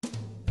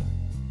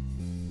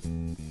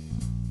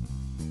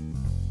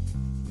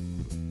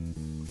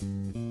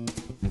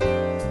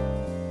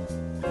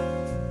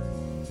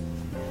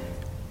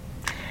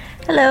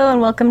Hello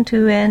and welcome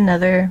to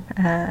another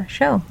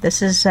show.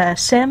 This is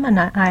Sim, and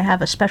I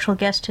have a special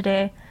guest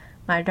today,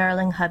 my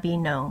darling hubby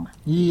Gnome.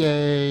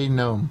 Yay,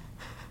 Gnome.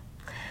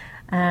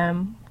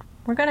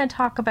 We're going to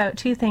talk about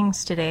two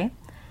things today.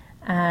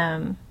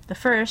 The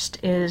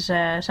first is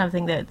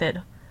something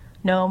that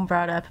Gnome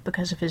brought up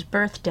because of his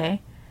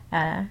birthday.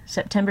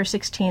 September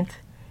 16th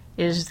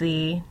is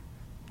the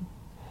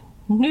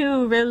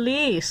new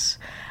release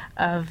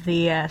of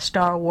the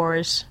Star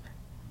Wars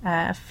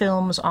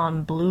films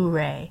on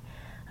Blu-ray.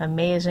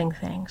 Amazing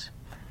things.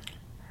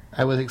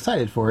 I was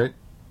excited for it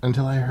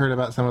until I heard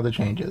about some of the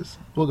changes.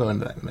 We'll go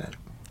into that in a minute.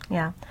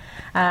 Yeah.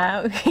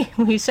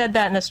 We said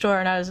that in the store,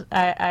 and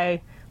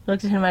I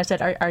looked at him and I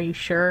said, Are you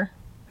sure?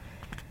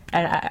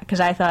 Because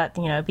I thought,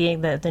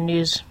 being the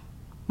news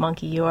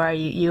monkey you are,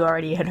 you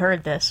already had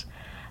heard this.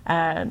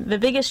 The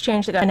biggest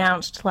change that got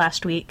announced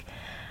last week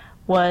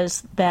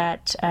was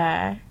that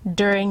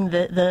during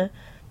the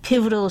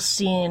pivotal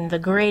scene, the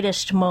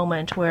greatest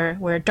moment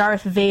where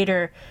Darth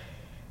Vader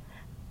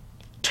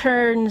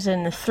turns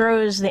and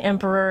throws the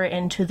Emperor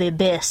into the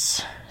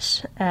abyss.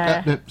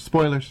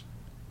 Spoilers.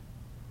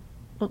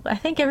 Well, I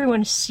think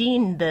everyone's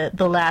seen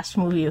the last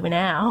movie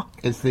now.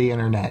 It's the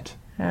internet.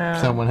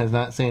 Someone has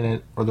not seen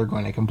it, or they're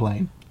going to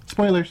complain.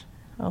 Spoilers.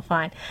 Oh,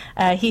 fine.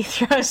 He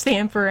throws the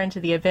Emperor into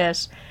the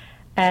abyss,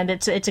 and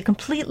it's a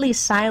completely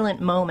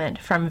silent moment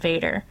from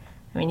Vader.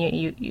 I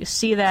mean, you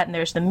see that, and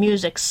there's the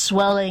music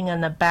swelling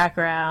in the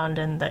background,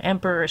 and the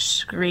Emperor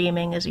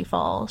screaming as he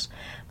falls,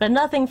 but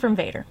nothing from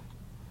Vader.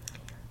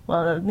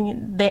 Well,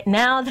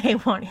 now they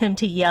want him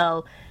to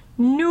yell,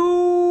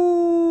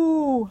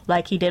 "No!"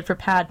 like he did for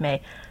Padme.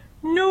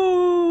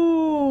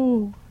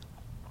 No!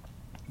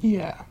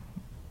 Yeah.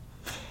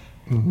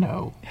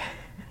 No.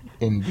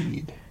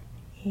 Indeed.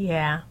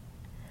 Yeah.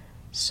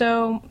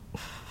 So,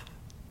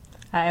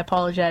 I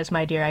apologize,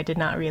 my dear. I did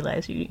not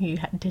realize you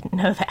didn't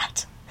know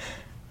that.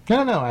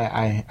 No,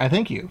 I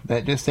thank you.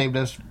 That just saved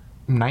us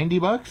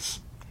 $90?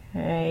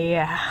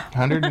 Yeah.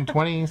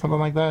 120, something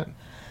like that.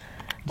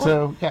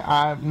 So,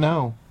 yeah,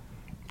 no.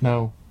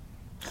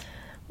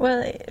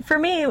 Well, for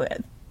me,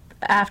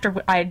 after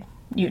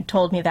you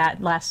told me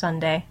that last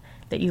Sunday,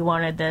 that you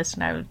wanted this,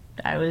 and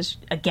I was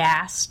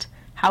aghast.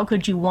 How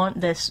could you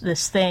want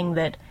this thing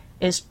that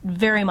is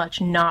very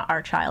much not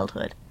our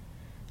childhood?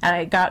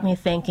 And it got me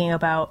thinking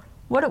about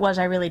what it was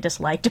I really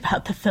disliked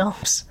about the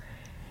films.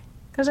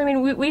 Because, I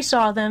mean, we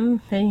saw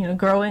them,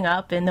 growing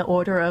up in the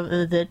order of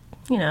the,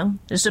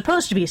 they're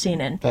supposed to be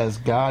seen in. As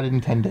God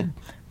intended.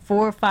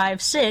 4,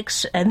 5,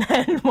 6, and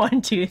then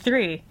 1, 2,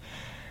 3.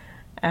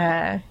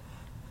 Because,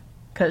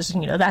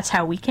 that's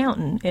how we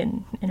count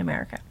in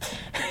America.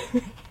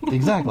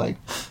 Exactly.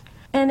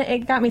 And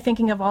it got me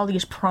thinking of all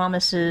these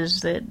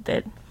promises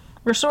that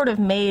were sort of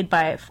made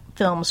by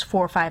films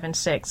 4, 5, and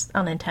 6,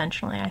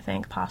 unintentionally, I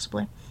think,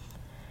 possibly.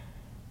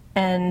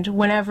 And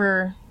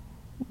whenever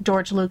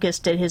George Lucas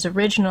did his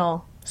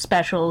original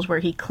specials where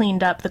he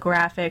cleaned up the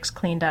graphics,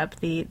 cleaned up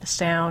the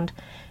sound,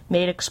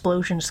 made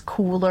explosions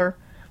cooler,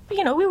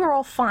 we were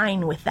all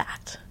fine with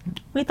that.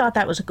 We thought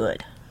that was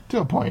good. To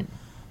a point.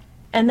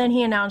 And then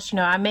he announced,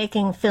 I'm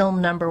making film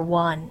number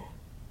 1.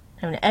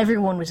 I mean,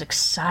 everyone was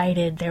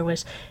excited. There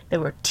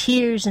were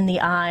tears in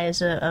the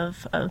eyes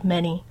of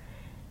many.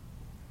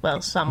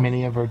 Well, some.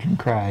 Many a virgin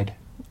cried.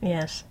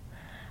 Yes.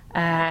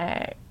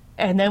 And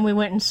then we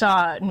went and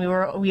saw it,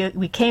 and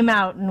we came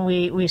out and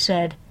we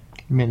said,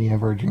 many a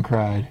virgin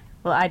cried.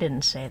 Well, I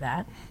didn't say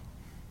that.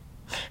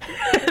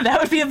 That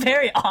would be a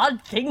very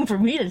odd thing for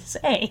me to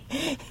say.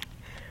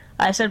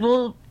 I said,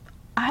 well,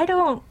 I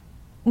don't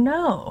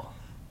know.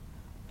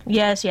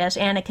 Yes,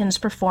 Anakin's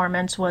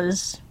performance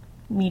was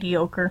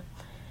mediocre.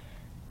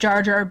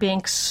 Jar Jar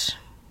Binks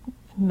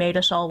made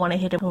us all want to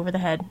hit him over the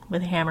head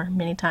with a hammer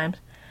many times.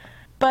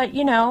 But,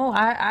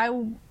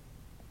 I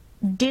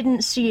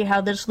didn't see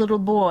how this little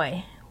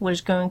boy was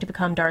going to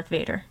become Darth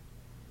Vader.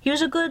 He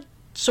was a good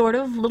sort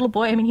of little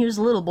boy. I mean, he was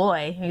a little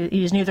boy.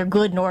 He was neither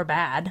good nor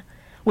bad,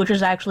 which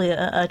was actually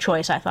a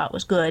choice I thought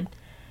was good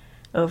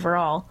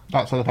overall.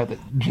 Also, the fact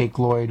that Jake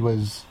Lloyd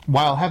was,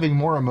 while having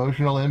more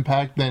emotional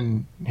impact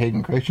than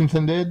Hayden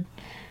Christensen did,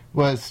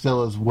 was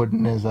still as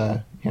wooden as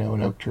an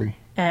oak tree.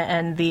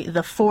 And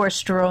the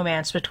forced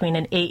romance between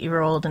an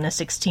 8-year-old and a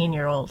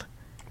 16-year-old.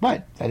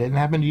 What? That didn't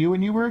happen to you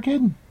when you were a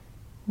kid?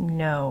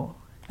 No.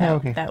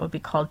 Okay. That would be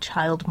called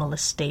child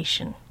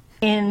molestation.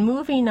 In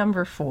movie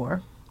number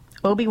 4,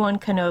 Obi-Wan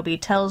Kenobi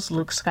tells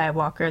Luke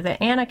Skywalker that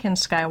Anakin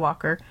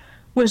Skywalker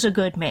was a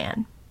good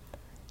man.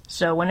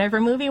 So whenever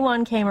movie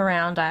 1 came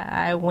around,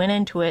 I went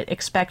into it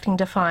expecting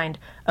to find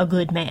a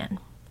good man.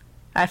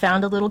 I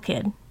found a little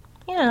kid.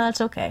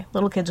 That's okay.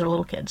 Little kids are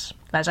little kids.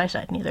 As I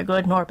said, neither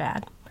good nor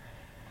bad.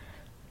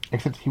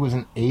 Except he was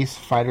an ace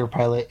fighter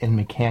pilot and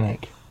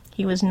mechanic.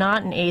 He was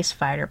not an ace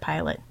fighter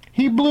pilot.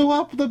 He blew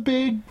up the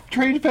big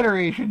Trade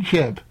Federation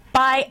ship.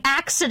 By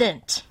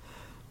accident!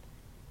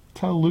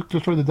 That's how Luke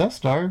destroyed the Death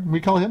Star.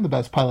 We call him the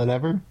best pilot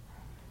ever.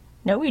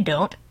 No, we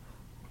don't.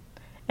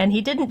 And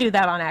he didn't do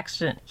that on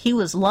accident. He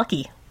was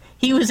lucky.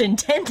 He was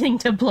intending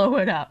to blow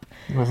it up.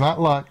 It was not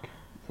luck.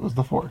 It was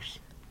the Force.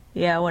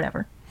 Yeah,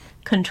 whatever.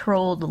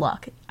 Controlled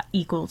luck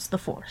equals the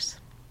Force.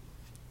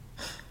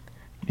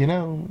 You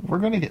know, we're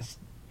going to get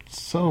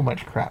so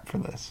much crap for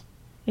this.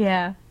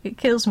 Yeah, it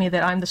kills me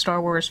that I'm the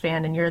Star Wars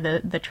fan and you're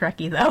the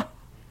Trekkie, though.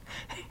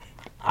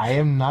 I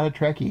am not a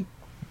Trekkie.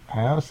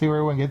 I don't see where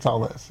everyone gets all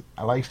this.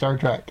 I like Star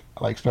Trek.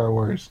 I like Star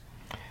Wars.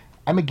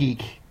 I'm a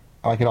geek.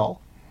 I like it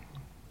all.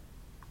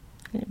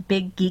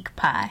 Big geek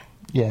pie.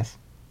 Yes.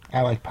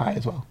 I like pie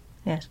as well.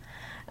 Yes.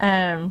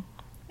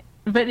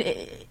 But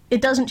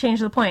it doesn't change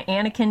the point.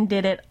 Anakin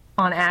did it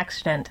on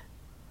accident.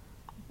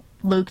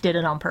 Luke did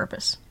it on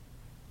purpose.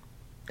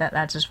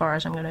 That's as far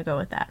as I'm going to go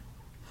with that.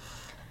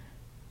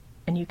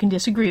 And you can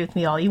disagree with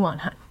me all you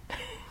want,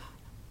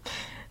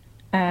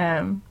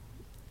 hon.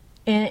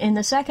 In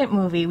the second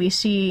movie, we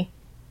see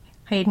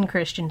Hayden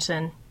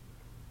Christensen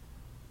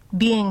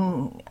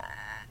being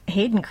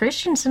Hayden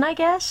Christensen, I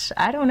guess?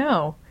 I don't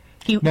know.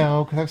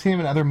 No, because I've seen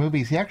him in other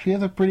movies. He actually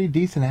is a pretty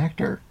decent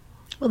actor.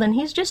 Well, then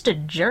he's just a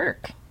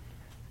jerk.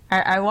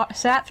 I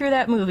sat through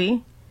that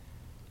movie,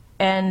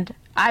 and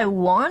I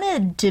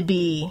wanted to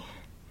be,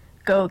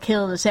 go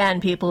kill the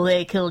sand people,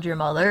 they killed your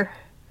mother.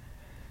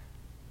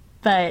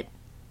 But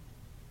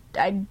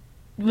I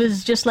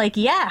was just like,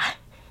 yeah,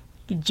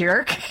 you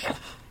jerk.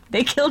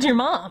 They killed your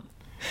mom.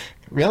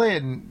 Really?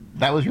 And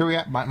that was your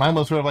reaction? Mine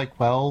was sort of like,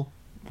 well,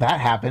 that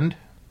happened.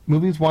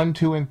 Movies 1,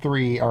 2, and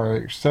 3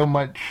 are so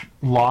much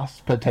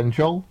lost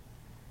potential.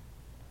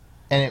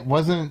 And it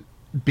wasn't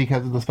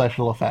because of the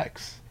special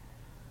effects.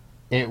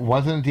 It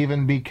wasn't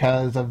even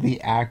because of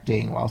the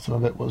acting, while some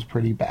of it was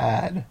pretty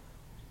bad.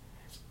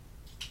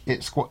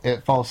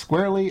 It falls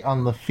squarely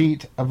on the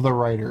feet of the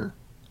writer.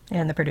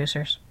 And the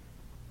producers.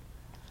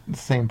 The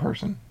same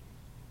person.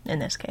 In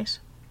this case.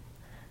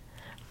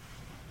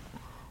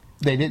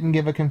 They didn't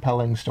give a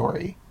compelling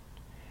story.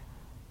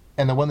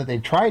 And the one that they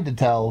tried to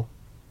tell,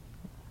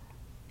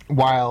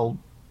 while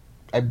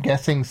I'm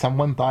guessing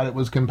someone thought it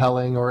was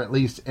compelling or at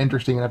least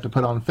interesting enough to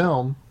put on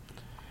film,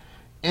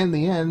 in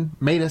the end,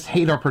 made us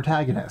hate our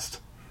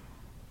protagonist.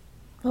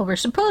 Well, we're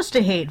supposed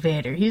to hate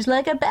Vader. He's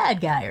like a bad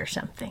guy or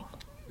something.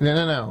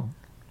 No.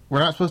 We're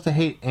not supposed to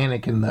hate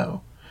Anakin,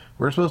 though.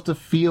 We're supposed to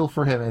feel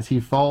for him as he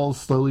falls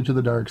slowly to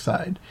the dark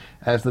side,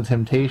 as the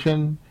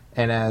temptation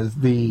and as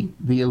the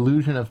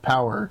illusion of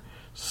power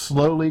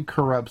slowly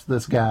corrupts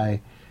this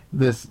guy,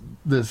 this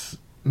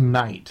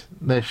knight,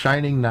 the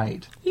shining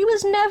knight. He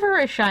was never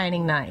a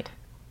shining knight.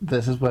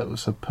 This is what it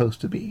was supposed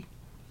to be.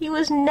 He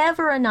was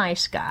never a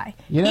nice guy.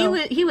 You know,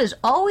 he was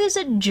always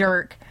a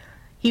jerk.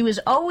 He was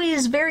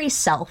always very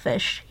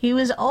selfish. He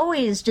was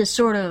always just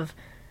sort of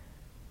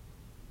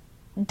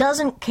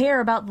doesn't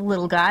care about the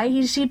little guy.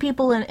 He'd see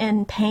people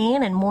in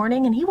pain and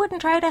mourning, and he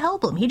wouldn't try to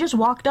help them. He just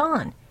walked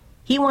on.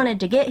 He wanted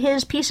to get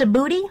his piece of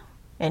booty,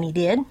 and he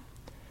did.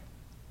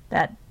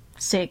 That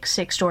sick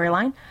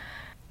storyline.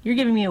 You're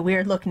giving me a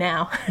weird look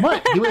now.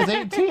 What? He was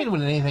 18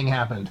 when anything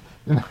happened.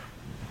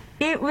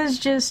 It was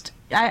just...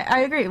 I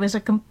agree. It was a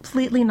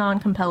completely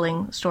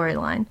non-compelling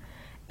storyline.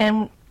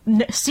 And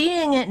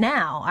seeing it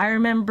now, I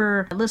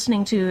remember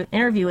listening to an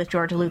interview with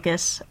George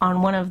Lucas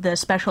on one of the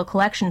special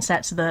collection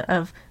sets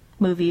of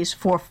movies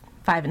 4,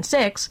 5, and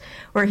 6,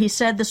 where he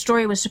said the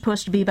story was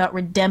supposed to be about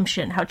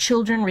redemption, how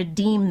children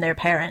redeem their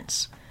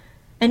parents.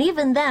 And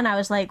even then, I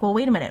was like, well,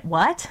 wait a minute,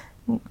 what?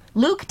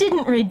 Luke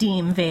didn't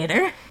redeem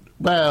Vader.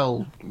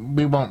 Well,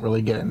 we won't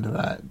really get into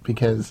that,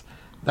 because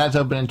that's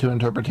open to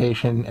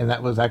interpretation, and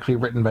that was actually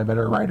written by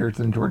better writers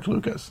than George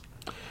Lucas.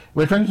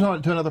 Which brings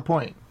us to another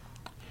point.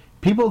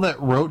 People that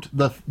wrote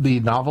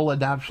the novel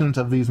adaptations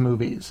of these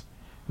movies,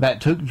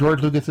 that took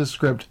George Lucas's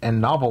script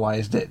and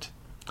novelized it,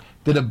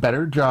 did a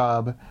better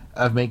job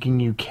of making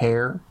you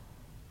care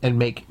and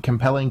make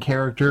compelling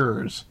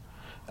characters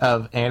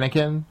of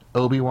Anakin,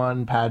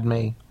 Obi-Wan,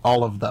 Padme,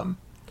 all of them.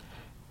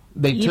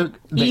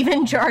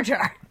 Even Jar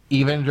Jar.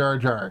 Even Jar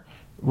Jar.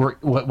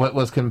 What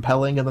was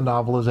compelling in the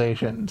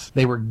novelizations.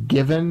 They were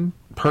given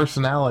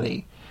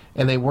personality,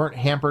 and they weren't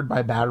hampered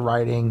by bad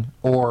writing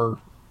or,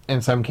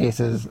 in some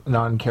cases,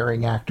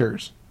 non-caring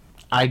actors.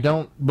 I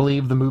don't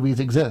believe the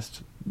movies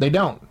exist. They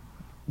don't.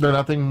 They're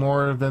nothing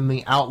more than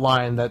the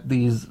outline that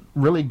these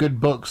really good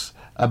books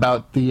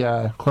about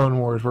the Clone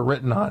Wars were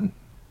written on.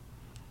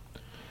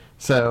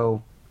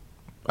 So,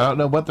 I don't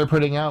know what they're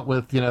putting out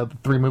with, the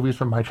 3 movies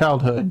from my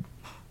childhood.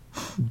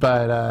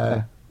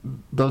 But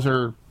those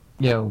are,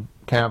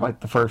 kind of like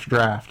the first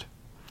draft.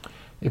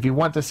 If you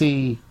want to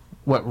see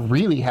what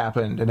really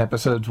happened in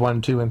episodes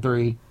 1, 2, and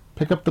 3,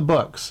 pick up the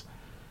books.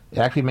 It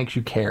actually makes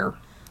you care.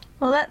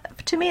 Well,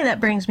 that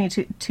brings me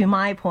to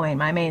my point,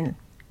 my main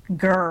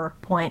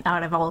point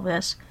out of all of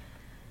this.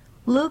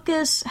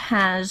 Lucas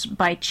has,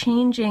 by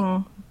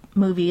changing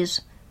movies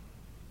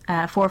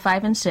 4,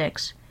 5, and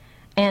 6,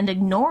 and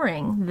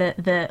ignoring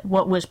the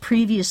what was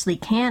previously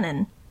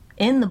canon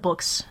in the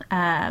books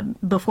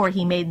before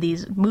he made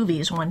these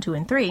movies 1, 2,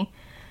 and 3,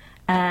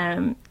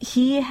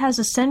 he has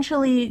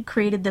essentially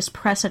created this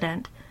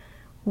precedent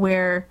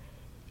where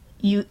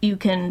you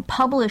can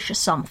publish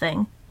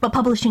something, but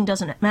publishing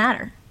doesn't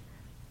matter,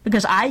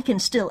 because I can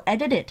still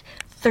edit it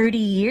 30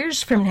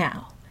 years from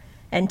now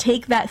and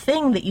take that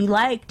thing that you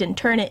liked and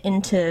turn it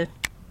into,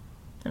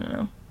 I don't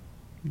know.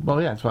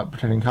 Well, yeah, it's about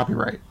protecting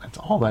copyright. That's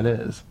all that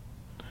is.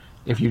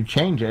 If you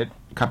change it,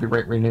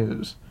 copyright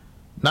renews.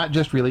 Not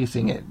just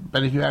releasing it,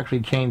 but if you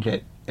actually change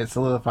it, it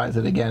solidifies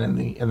it again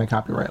in the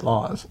copyright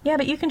laws. Yeah,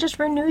 but you can just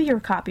renew your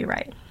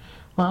copyright.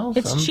 Well,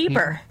 It's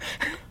cheaper.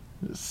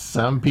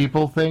 Some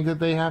people think that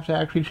they have to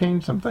actually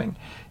change something.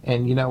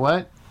 And you know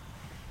what?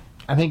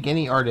 I think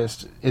any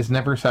artist is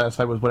never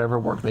satisfied with whatever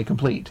work they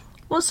complete.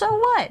 Well, so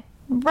what?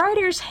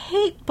 Writers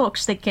hate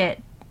books that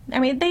get... I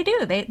mean, they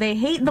do. They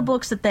hate the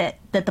books that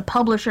the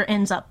publisher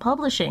ends up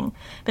publishing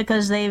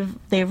because they've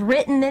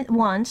written it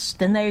once,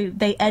 then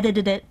they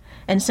edited it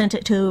and sent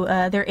it to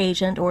their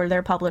agent or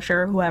their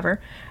publisher,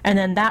 whoever, and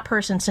then that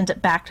person sent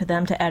it back to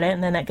them to edit,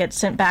 and then it gets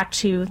sent back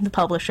to the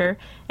publisher,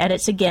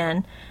 edits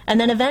again, and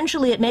then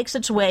eventually it makes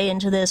its way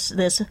into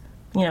this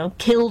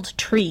killed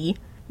tree.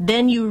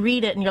 Then you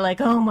read it and you're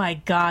like, oh my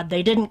god,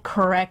 they didn't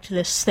correct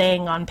this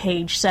thing on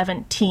page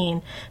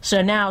 17,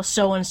 so now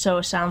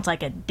so-and-so sounds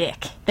like a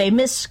dick. They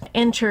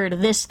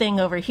misentered this thing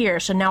over here,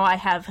 so now I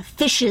have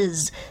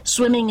fishes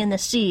swimming in the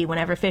sea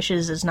whenever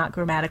fishes is not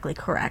grammatically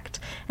correct.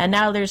 And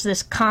now there's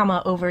this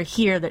comma over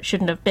here that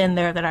shouldn't have been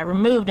there that I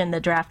removed in the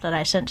draft that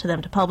I sent to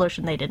them to publish,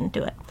 and they didn't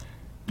do it.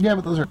 Yeah,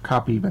 but those are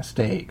copy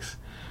mistakes.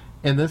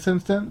 In this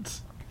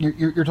instance,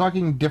 you're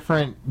talking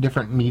different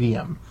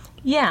medium.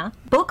 Yeah,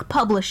 book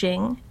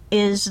publishing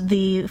is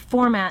the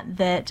format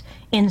that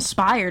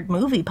inspired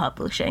movie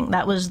publishing.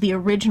 That was the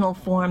original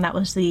form. That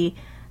was the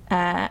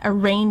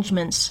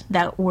arrangements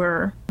that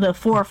were the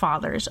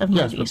forefathers of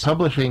movies. Yes, but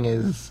publishing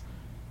is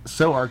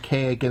so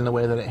archaic in the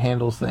way that it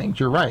handles things.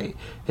 You're right.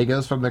 It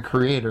goes from the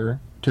creator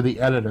to the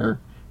editor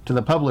to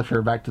the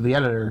publisher, back to the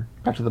editor,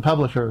 back to the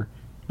publisher,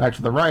 back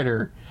to the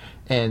writer,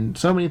 and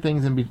so many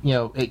things.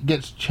 It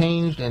gets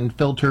changed and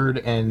filtered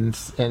and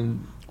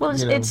well,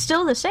 it's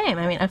still the same.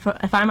 I mean,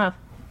 if I'm a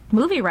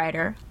movie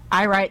writer,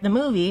 I write the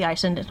movie, I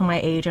send it to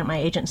my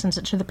agent sends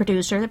it to the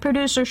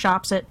producer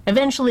shops it.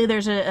 Eventually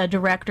there's a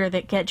director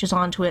that catches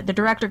onto it. The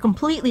director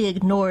completely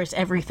ignores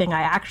everything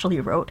I actually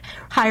wrote,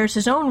 hires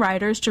his own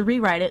writers to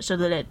rewrite it so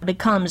that it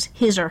becomes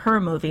his or her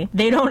movie.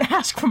 They don't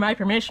ask for my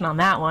permission on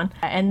that one.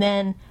 And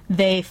then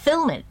they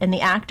film it, and the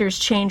actors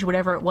change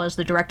whatever it was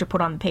the director put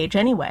on the page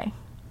anyway.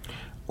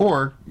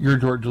 Or you're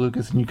George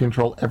Lucas and you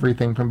control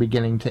everything from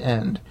beginning to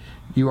end.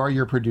 You are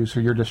your producer,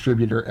 your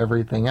distributor,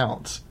 everything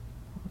else.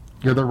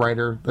 You're the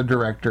writer, the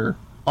director,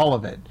 all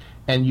of it.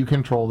 And you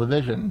control the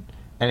vision.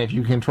 And if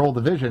you control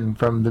the vision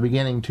from the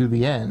beginning to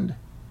the end,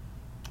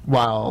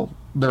 while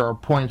there are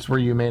points where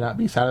you may not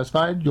be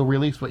satisfied, you'll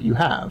release what you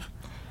have.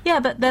 Yeah,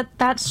 but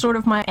that's sort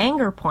of my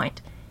anger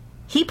point.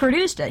 He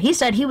produced it. He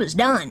said he was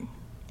done.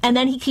 And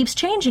then he keeps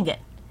changing it.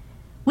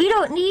 We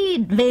don't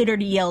need Vader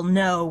to yell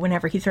no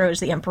whenever he throws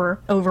the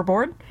Emperor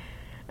overboard.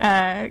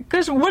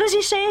 Because what is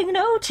he saying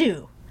no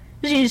to?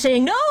 Is he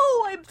saying, no,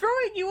 I'm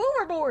throwing you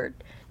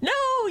overboard?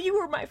 No, you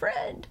were my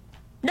friend.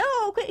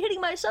 No, quit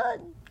hitting my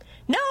son.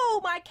 No,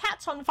 my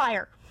cat's on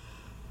fire.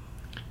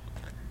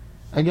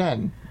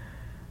 Again,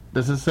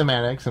 this is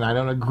semantics, and I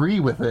don't agree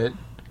with it,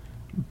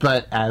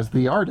 but as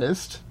the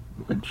artist,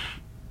 which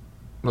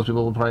most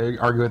people will probably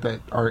argue with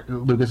that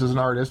Lucas is an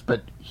artist,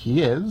 but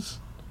he is.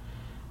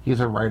 He's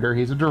a writer,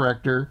 he's a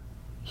director.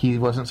 He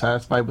wasn't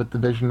satisfied with the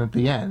vision at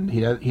the end.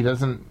 He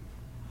doesn't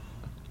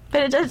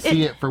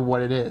see it for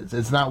what it is.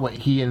 It's not what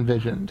he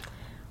envisioned.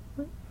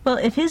 Well,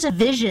 if his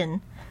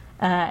vision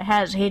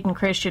has Hayden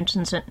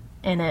Christensen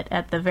in it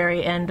at the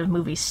very end of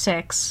movie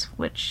 6,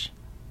 which...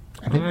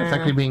 I think that's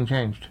actually being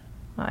changed.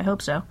 Well, I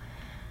hope so.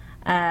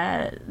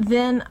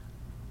 Then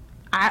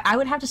I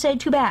would have to say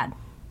too bad.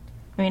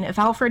 I mean, if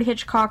Alfred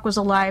Hitchcock was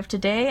alive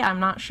today,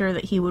 I'm not sure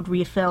that he would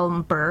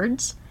refilm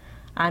Birds.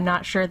 I'm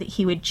not sure that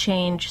he would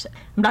change...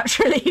 I'm not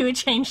sure that he would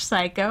change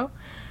Psycho.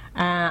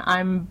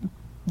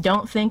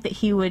 Don't think that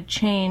he would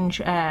change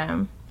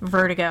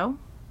Vertigo.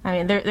 I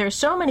mean, there's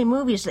so many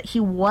movies that he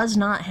was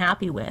not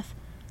happy with.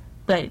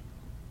 But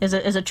as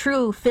a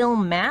true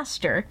film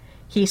master,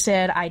 he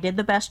said, I did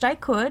the best I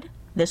could.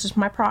 This is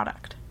my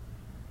product.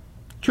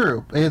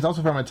 True. It's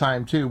also from a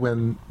time, too,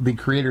 when the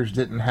creators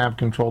didn't have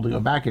control to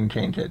go back and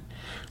change it.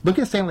 Look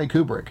at Stanley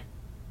Kubrick.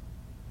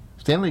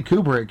 Stanley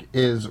Kubrick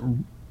is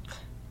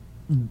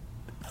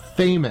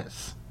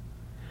famous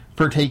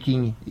for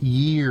taking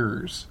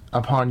years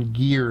upon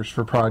years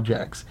for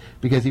projects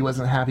because he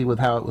wasn't happy with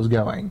how it was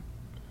going.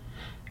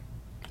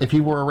 If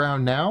he were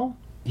around now,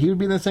 he would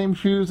be in the same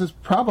shoes as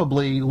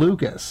probably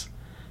Lucas,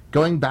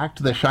 going back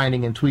to The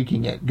Shining and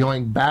tweaking it,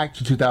 going back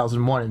to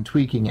 2001 and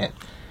tweaking it,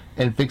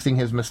 and fixing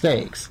his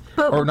mistakes.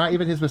 Or not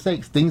even his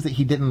mistakes, things that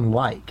he didn't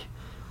like.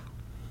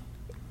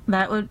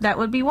 That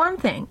would be one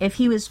thing. If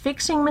he was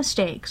fixing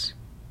mistakes,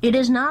 it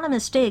is not a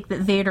mistake that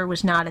Vader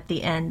was not at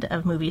the end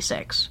of movie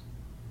 6.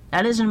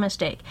 That isn't a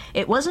mistake.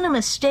 It wasn't a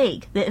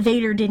mistake that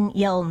Vader didn't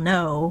yell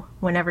no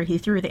whenever he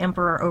threw the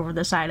Emperor over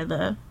the side of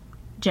the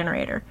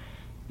generator.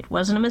 It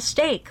wasn't a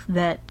mistake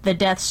that the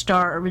Death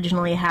Star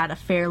originally had a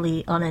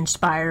fairly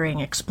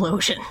uninspiring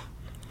explosion.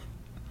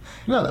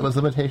 No, that was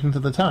limitations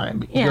at the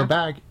time. You go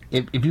back,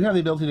 If you have the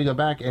ability to go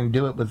back and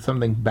do it with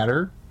something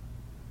better,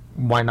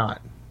 why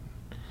not?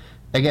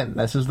 Again,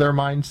 this is their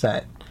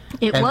mindset.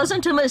 It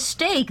wasn't a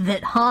mistake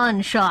that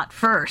Han shot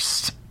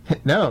first.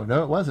 No,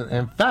 it wasn't.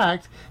 In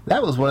fact,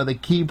 that was one of the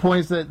key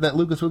points that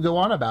Lucas would go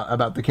on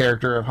about the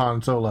character of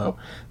Han Solo.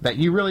 That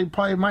you really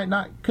probably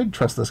could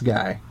trust this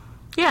guy.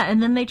 Yeah,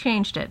 and then they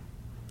changed it.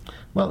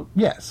 Well,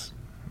 yes.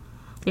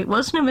 It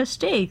wasn't a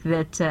mistake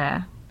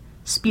that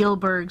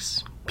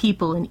Spielberg's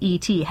people in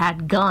E.T.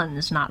 had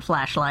guns, not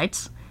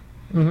flashlights.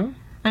 Mm-hmm.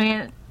 I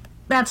mean,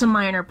 that's a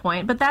minor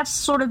point, but that's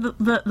sort of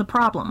the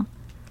problem.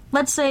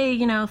 Let's say,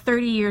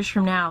 30 years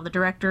from now, the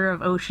director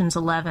of Ocean's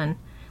 11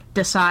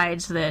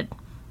 decides that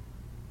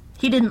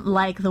he didn't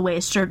like the way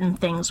certain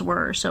things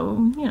were,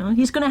 so,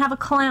 he's going to have a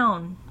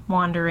clown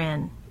wander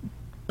in.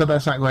 But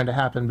that's not going to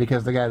happen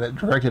because the guy that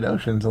directed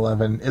Ocean's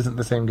 11 isn't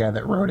the same guy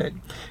that wrote it,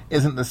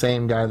 isn't the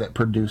same guy that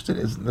produced it,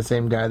 isn't the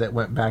same guy that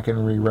went back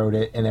and rewrote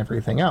it and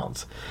everything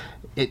else.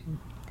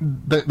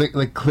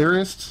 The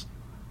clearest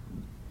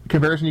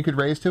comparison you could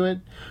raise to it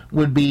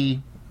would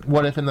be,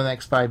 what if in the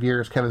next 5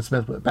 years Kevin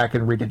Smith went back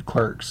and redid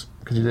Clerks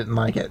because he didn't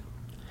like it?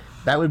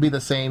 That would be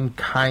the same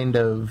kind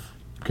of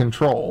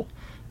control.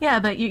 Yeah,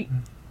 but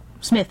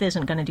Smith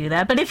isn't going to do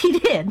that. But if he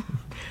did...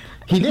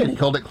 He did. He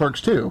called it Clerks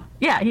 2.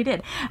 Yeah, he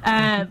did.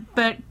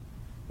 But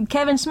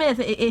Kevin Smith,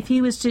 if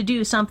he was to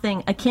do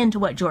something akin to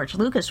what George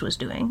Lucas was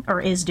doing,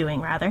 or is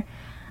doing, rather,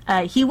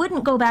 he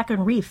wouldn't go back and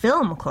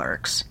refilm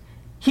Clerks.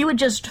 He would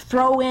just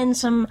throw in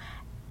some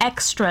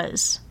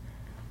extras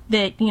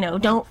that,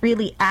 don't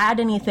really add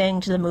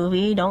anything to the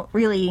movie, don't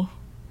really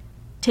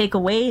take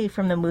away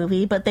from the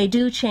movie, but they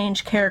do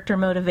change character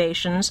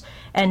motivations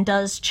and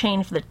does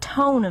change the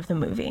tone of the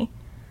movie.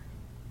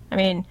 I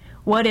mean,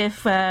 what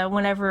if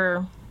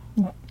whenever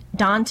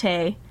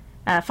Dante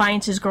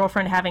finds his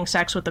girlfriend having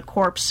sex with the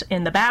corpse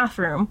in the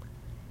bathroom,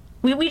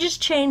 we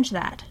just change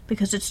that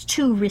because it's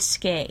too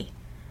risque.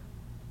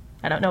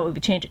 I don't know what we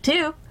would change it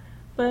to,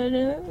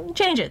 but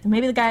change it.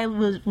 Maybe the guy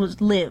was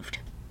lived.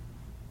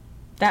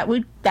 That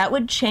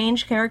would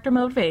change character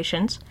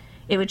motivations.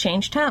 It would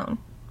change tone.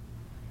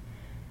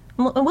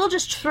 We'll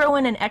just throw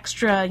in an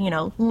extra,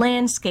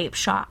 landscape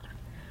shot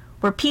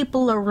where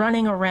people are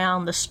running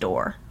around the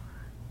store.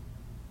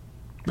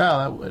 No,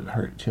 that wouldn't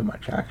hurt too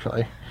much,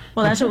 actually.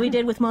 Well, that's what we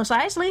did with Mos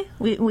Eisley.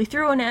 We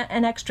threw in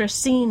an extra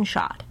scene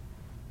shot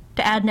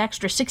to add an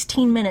extra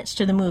 16 minutes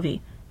to the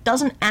movie.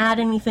 Doesn't add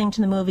anything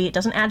to the movie. It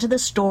doesn't add to the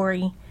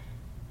story.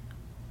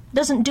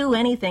 Doesn't do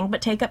anything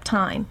but take up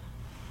time.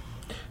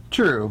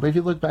 True, but if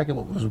you look back at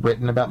what was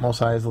written about Mos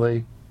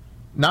Eisley,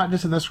 not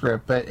just in the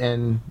script, but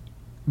in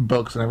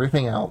books and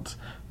everything else,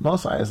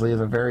 Mos Eisley is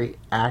a very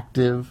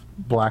active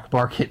black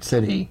market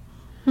city.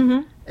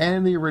 Mm-hmm. And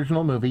in the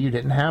original movie, you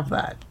didn't have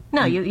that.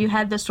 No, you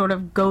had this sort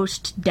of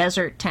ghost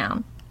desert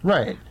town.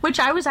 Right. Which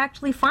I was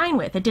actually fine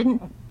with. It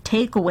didn't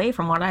take away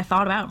from what I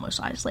thought about Mos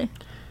Eisley.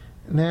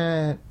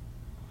 Nah.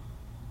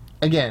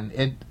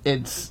 Again,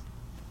 it's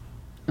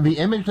the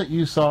image that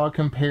you saw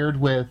compared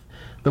with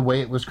the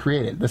way it was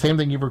created. The same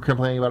thing you were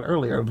complaining about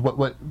earlier.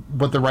 What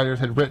the writers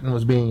had written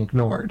was being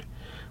ignored.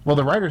 Well,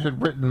 the writers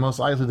had written Mos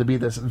Eisley to be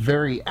this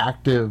very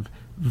active,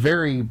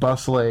 very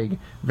bustling,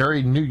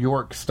 very New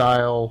York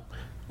style,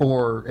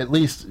 or at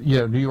least,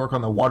 New York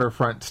on the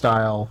waterfront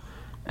style.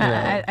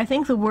 I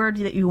think the word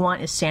that you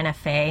want is Santa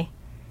Fe,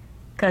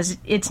 because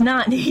it's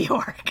not New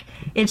York.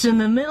 It's in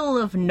the middle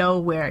of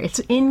nowhere. It's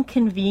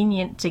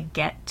inconvenient to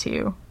get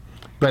to.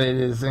 But it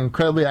is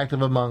incredibly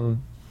active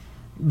among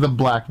the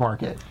black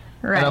market.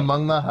 Right. And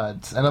among the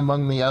Huts, and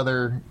among the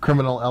other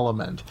criminal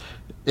element.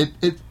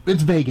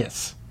 It's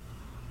Vegas.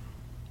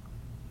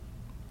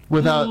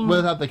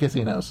 Without the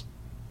casinos.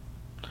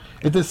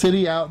 It's a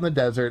city out in the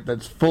desert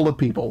that's full of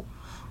people.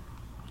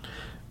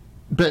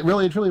 But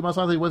really, truly, Mos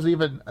Eisley wasn't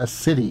even a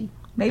city.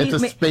 It's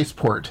a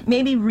spaceport.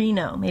 Maybe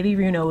Reno. Maybe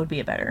Reno would be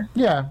a better.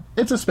 Yeah,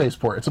 it's a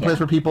spaceport. It's a place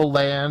where people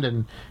land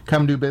and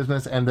come do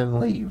business and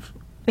then leave.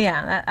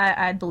 Yeah,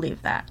 I'd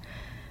believe that.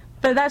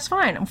 But that's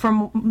fine.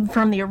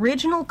 From the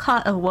original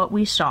cut of what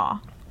we saw,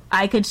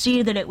 I could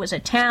see that it was a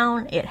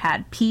town, it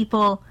had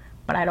people,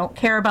 but I don't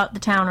care about the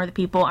town or the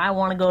people. I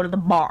want to go to the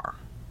bar.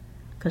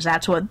 Because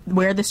that's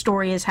where the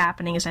story is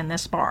happening, is in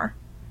this bar.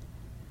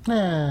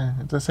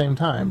 At the same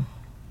time.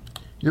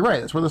 You're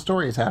right, that's where the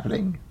story is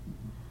happening.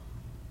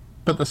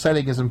 But the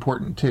setting is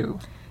important, too.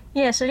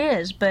 Yes, it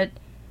is, but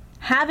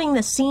having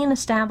the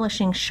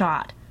scene-establishing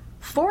shot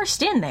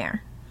forced in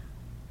there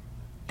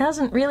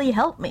doesn't really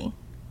help me.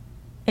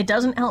 It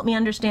doesn't help me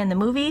understand the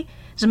movie.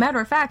 As a matter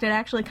of fact, it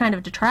actually kind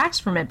of detracts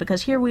from it,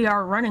 because here we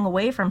are running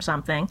away from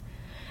something,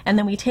 and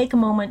then we take a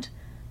moment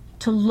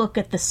to look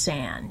at the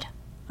sand.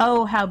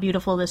 Oh, how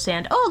beautiful the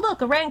sand. Oh,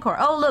 look, a Rancor.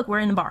 Oh, look, we're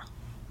in the bar.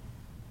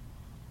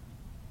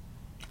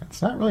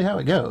 That's not really how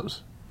it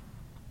goes.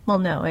 Well,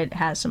 no, it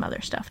has some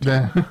other stuff,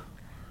 too.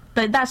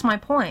 But that's my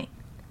point.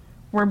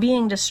 We're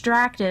being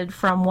distracted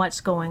from what's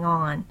going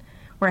on.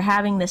 We're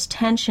having this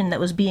tension that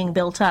was being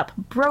built up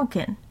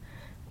broken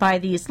by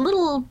these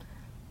little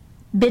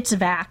bits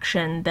of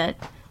action that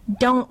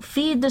don't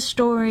feed the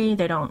story.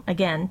 They don't,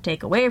 again,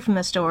 take away from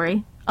the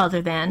story.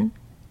 other than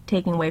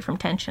taking away from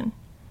tension.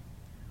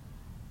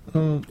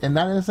 In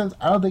that instance,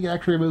 I don't think it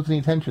actually removes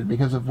any tension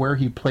because of where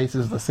he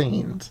places the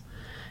scenes.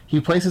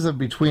 He places them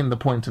between the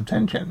points of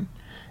tension.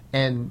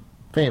 And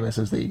famous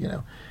is these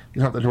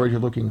aren't the droids you're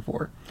looking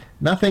for.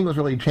 Nothing was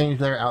really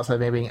changed there outside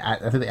maybe, I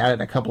think they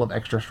added a couple of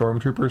extra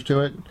stormtroopers to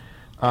it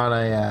on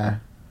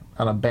a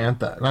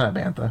bantha. Not a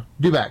bantha.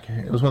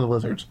 Dewback. It was one of the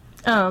lizards.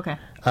 Oh, okay.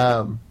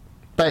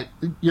 But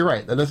you're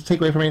right. That doesn't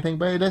take away from anything,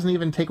 but it doesn't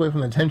even take away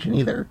from the tension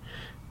either.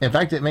 In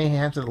fact, it may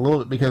enhance it a little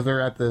bit because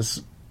they're at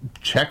this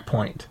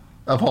checkpoint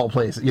of all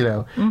places.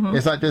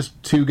 It's not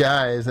just two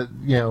guys that,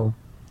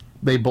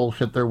 they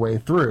bullshit their way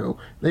through.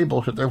 They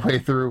bullshit their way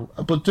through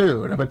a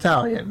platoon, a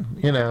battalion,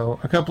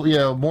 a couple,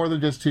 more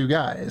than just two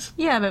guys.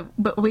 Yeah,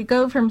 but we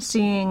go from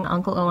seeing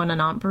Uncle Owen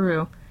and Aunt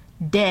Beru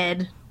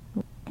dead,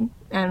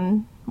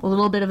 and a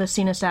little bit of a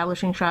scene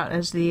establishing shot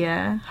as the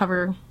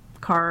hover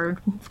car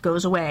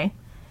goes away,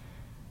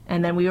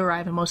 and then we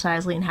arrive in Mos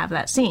Eisley and have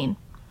that scene.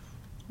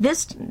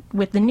 This,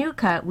 with the new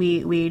cut,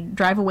 we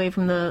drive away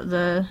from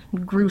the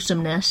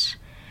gruesomeness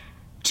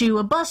to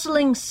a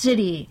bustling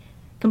city.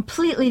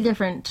 Completely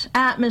different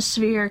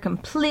atmosphere,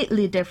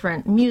 completely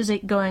different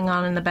music going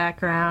on in the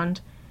background.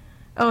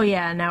 Oh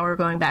yeah, now we're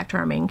going back to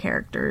our main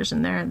characters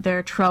and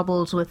their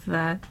troubles with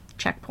the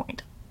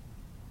checkpoint.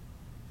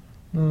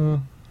 It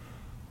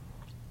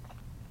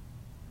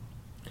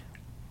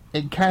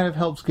kind of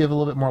helps give a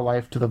little bit more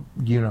life to the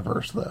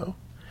universe, though.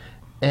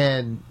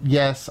 And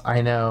yes,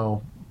 I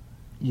know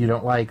you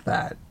don't like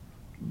that.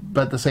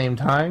 But at the same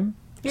time,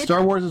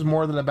 Star Wars is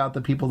more than about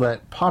the people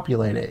that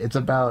populate it. It's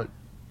about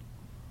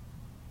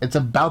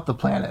the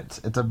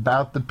planets. It's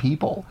about the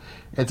people.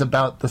 It's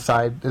about the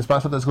side. It's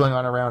about stuff that's going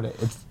on around it.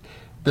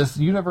 This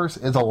universe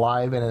is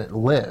alive and it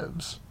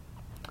lives.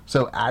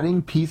 So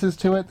adding pieces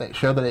to it that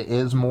show that it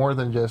is more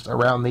than just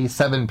around these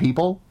 7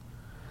 people,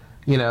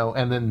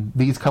 and then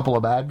these couple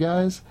of bad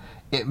guys,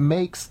 it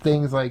makes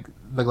things like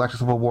the Galactic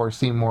Civil War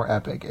seem more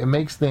epic. It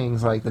makes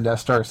things like the Death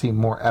Star seem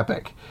more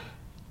epic.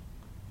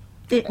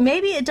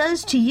 Maybe it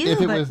does to you,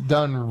 If it was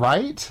done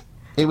right,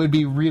 it would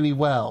be really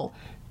well.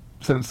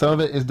 Since some of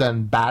it is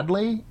done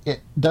badly, it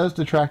does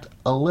detract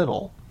a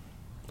little.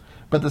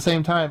 But at the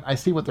same time, I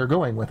see what they're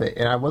going with it,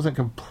 and I wasn't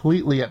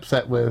completely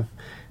upset with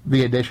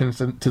the additions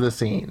to the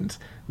scenes,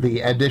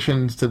 the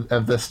additions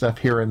of this stuff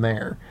here and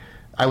there.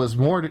 I was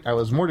more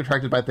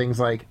detracted by things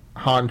like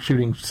Han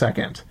shooting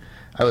second.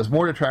 I was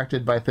more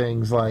detracted by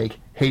things like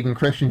Hayden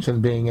Christensen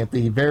being at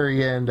the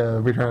very end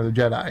of Return of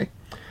the Jedi.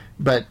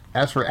 But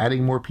as for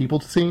adding more people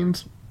to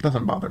scenes,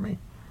 doesn't bother me.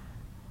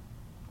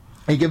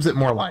 It gives it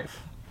more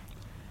life.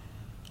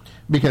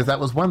 Because that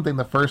was one thing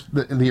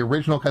the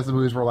original cuts of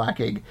movies were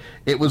lacking.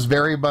 It was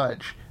very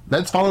much,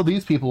 let's follow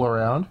these people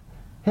around.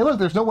 Hey, look,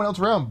 there's no one else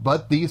around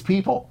but these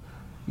people.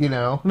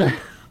 Well,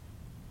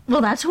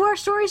 that's who our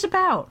story's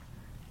about.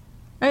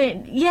 I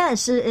mean,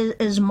 yes,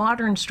 as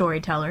modern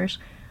storytellers,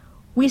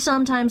 we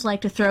sometimes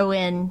like to throw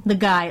in the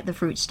guy at the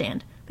fruit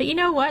stand. But you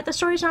know what? The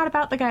story's not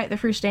about the guy at the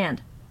fruit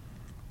stand.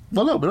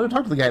 Well, no, we don't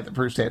talk to the guy at the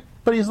fruit stand,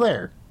 but he's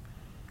there.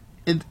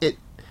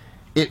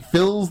 It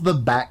fills the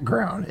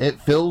background.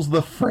 It fills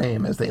the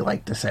frame, as they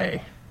like to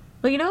say.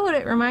 Well, you know what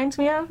it reminds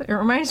me of? It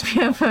reminds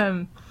me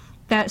of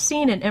that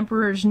scene in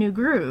Emperor's New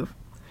Groove,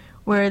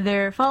 where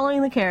they're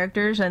following the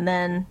characters, and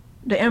then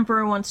the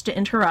Emperor wants to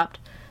interrupt,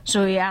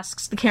 so he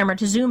asks the camera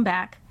to zoom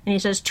back, and he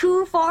says,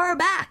 "Too far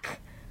back!"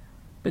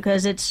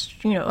 Because it's,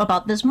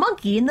 about this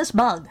monkey and this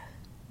bug.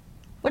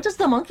 What does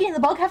the monkey and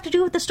the bug have to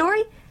do with the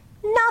story?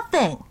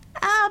 Nothing.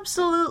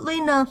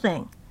 Absolutely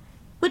nothing.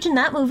 Which in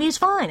that movie is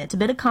fine. It's a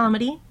bit of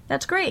comedy.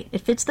 That's great.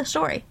 It fits the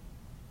story.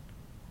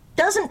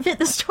 Doesn't fit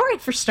the story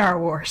for Star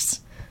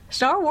Wars.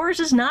 Star Wars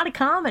is not a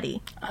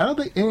comedy. I don't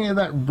think any of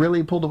that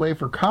really pulled away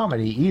for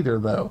comedy either,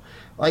 though.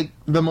 Like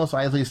the Mos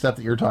Eisley stuff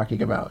that you're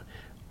talking about.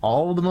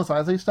 All of the Mos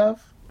Eisley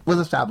stuff was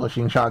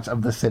establishing shots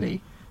of the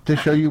city to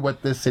show you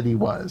what this city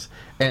was.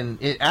 And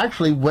it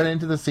actually went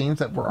into the scenes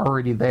that were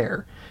already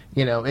there.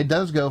 It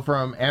does go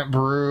from Aunt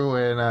Beru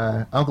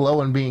and Uncle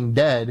Owen being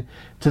dead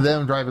to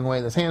them driving away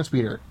in the sand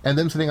speeder, and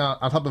them sitting on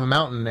top of a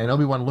mountain, and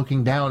Obi-Wan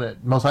looking down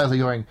at Mos Eisley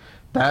going,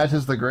 "That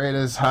is the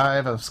greatest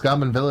hive of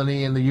scum and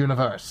villainy in the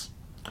universe."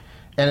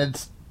 And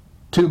it's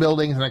 2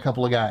 buildings and a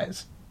couple of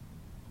guys.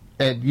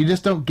 And you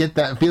just don't get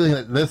that feeling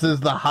that this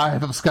is the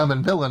hive of scum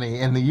and villainy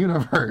in the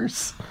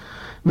universe,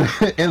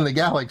 in the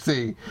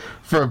galaxy,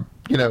 for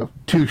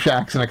 2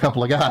 shacks and a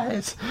couple of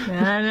guys.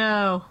 I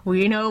know.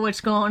 We know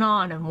what's going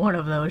on in one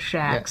of those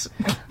shacks.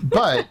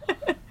 Yeah.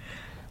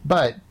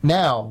 But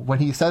now, when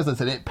he says this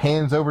and it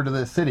pans over to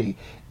this city,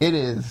 it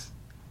is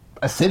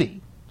a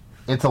city.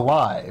 It's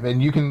alive.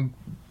 And you can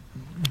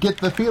get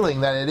the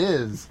feeling that it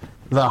is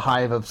the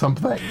hive of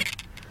something.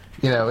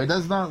 It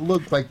does not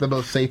look like the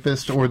most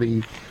safest or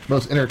the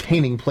most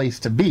entertaining place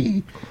to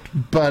be.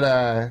 But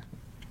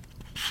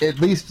at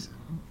least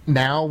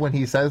now, when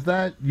he says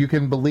that, you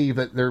can believe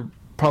that there's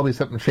probably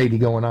something shady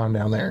going on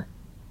down there.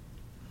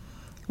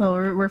 Well,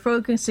 we're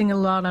focusing a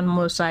lot on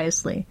Mos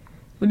Eisley,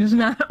 which is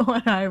not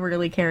what I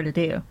really care to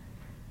do.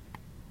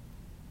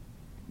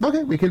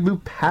 Okay, we can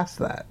move past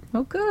that.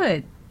 Oh,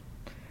 good.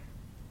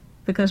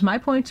 Because my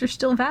points are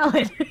still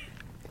valid.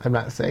 I'm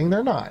not saying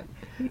they're not.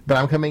 But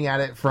I'm coming at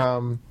it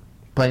from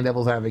playing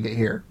devil's advocate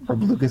here,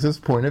 from Lucas's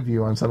point of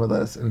view on some of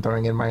this, and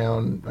throwing in my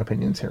own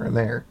opinions here and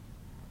there.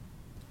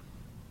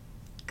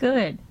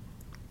 Good.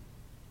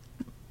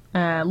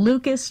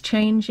 Lucas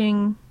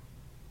changing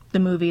the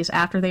movies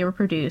after they were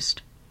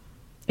produced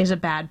is a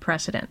bad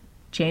precedent.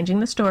 Changing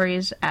the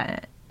stories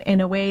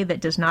in a way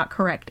that does not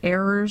correct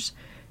errors,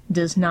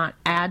 does not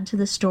add to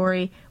the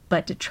story,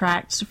 but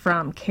detracts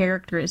from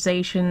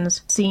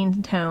characterizations,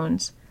 scene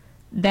tones.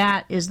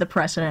 That is the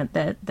precedent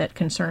that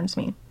concerns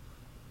me.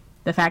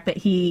 The fact that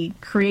he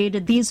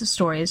created these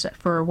stories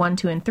for 1,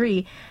 2, and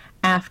 3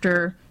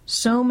 after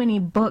so many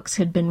books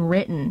had been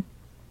written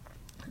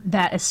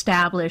that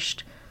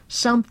established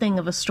something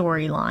of a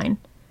storyline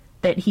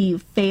that he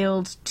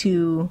failed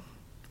to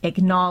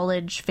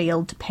acknowledge,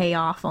 failed to pay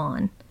off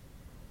on.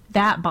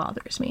 That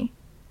bothers me.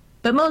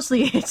 But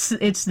mostly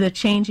it's the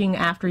changing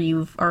after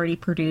you've already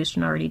produced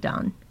and already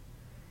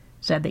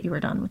said that you were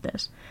done with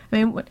this.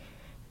 I mean,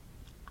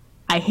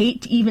 I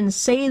hate to even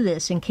say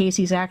this in case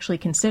he's actually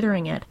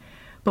considering it,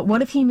 but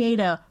what if he made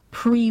a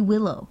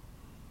pre-Willow?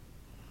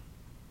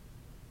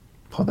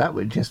 Well, that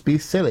would just be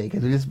silly,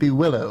 because it would just be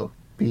Willow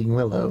being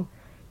Willow.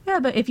 Yeah,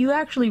 but if you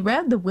actually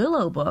read the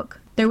Willow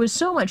book, there was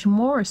so much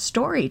more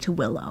story to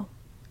Willow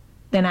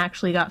than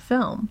actually got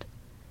filmed.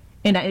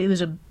 And it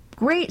was a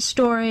great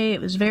story, it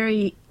was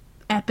very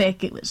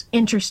epic, it was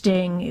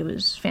interesting, it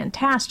was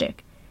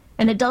fantastic.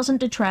 And it doesn't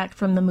detract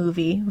from the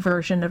movie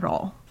version at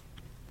all.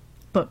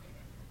 But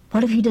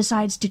what if he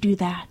decides to do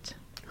that?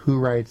 Who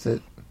writes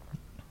it?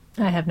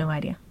 I have no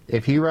idea.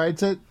 If he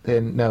writes it,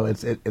 then no,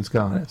 it's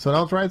gone. If someone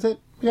else writes it,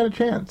 we got a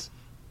chance.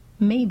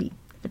 Maybe,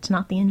 if it's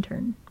not the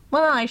intern.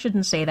 Well, I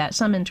shouldn't say that.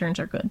 Some interns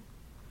are good.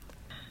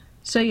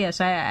 So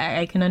yes,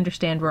 I can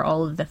understand where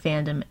all of the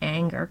fandom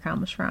anger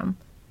comes from.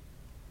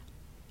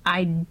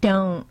 I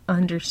don't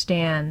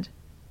understand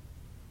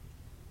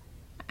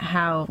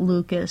how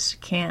Lucas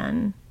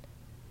can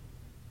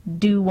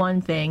do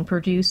one thing,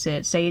 produce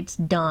it, say it's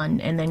done,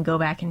 and then go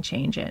back and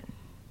change it.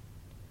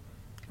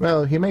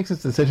 Well, he makes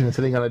his decision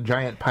sitting on a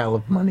giant pile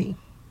of money.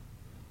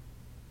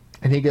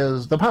 And he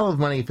goes, the pile of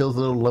money feels a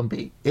little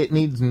lumpy. It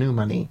needs new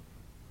money.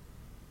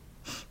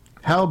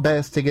 How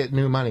best to get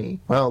new money?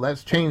 Well,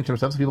 that's changed some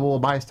stuff, so people will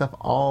buy stuff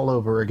all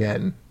over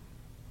again.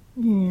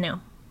 No.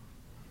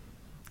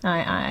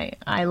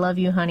 I love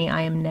you, honey.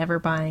 I am never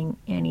buying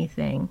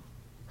anything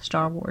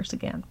Star Wars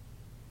again.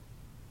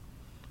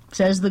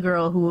 Says the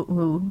girl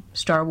who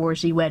Star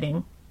Wars-y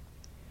wedding.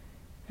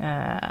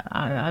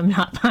 I'm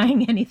not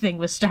buying anything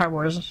with Star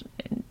Wars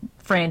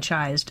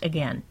franchised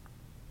again.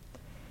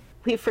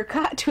 We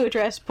forgot to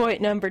address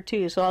point number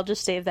 2, so I'll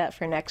just save that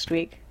for next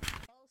week.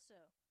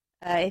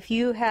 If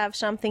you have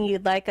something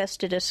you'd like us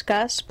to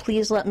discuss,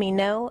 please let me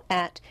know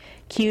at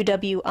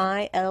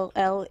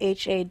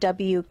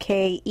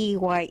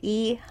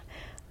QWILLHAWKEYE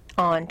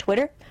on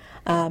Twitter,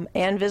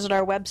 and visit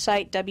our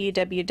website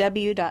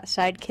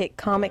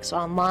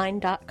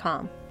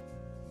www.sidekickcomicsonline.com.